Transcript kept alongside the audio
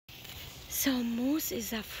So Moose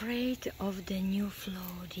is afraid of the new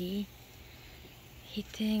floaty. He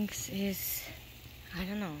thinks it's, I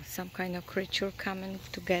don't know, some kind of creature coming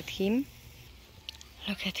to get him.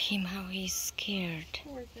 Look at him, how he's scared.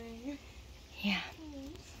 Poor thing. Yeah.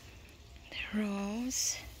 The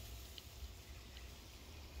Rose.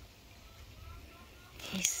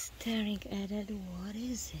 He's staring at it. What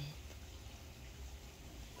is it?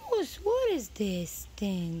 Moose, what is this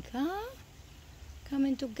thing, huh?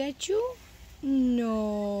 Coming to get you?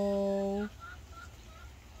 No.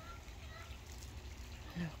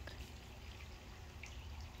 Look.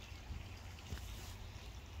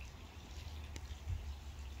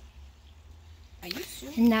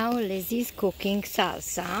 Now Lizzie's cooking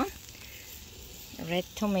salsa. Red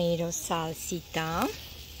tomato salsita.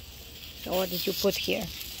 So what did you put here?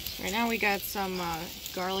 Right now we got some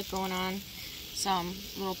garlic going on, some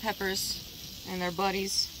little peppers and their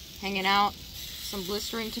buddies hanging out, some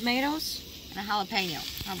blistering tomatoes, and a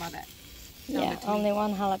jalapeno. How about that? Yeah, only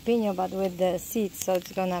one jalapeno, but with the seeds, so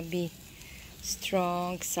it's gonna be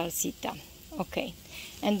strong salsita. Okay,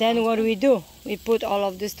 and then what do? We put all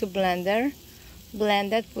of this to blender,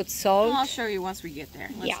 blend it, put salt. Well, I'll show you once we get there.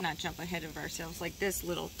 Let's Yeah. not jump ahead of ourselves. Like this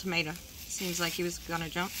little tomato seems like he was gonna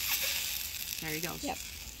jump. There he goes. Yep,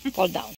 fall down.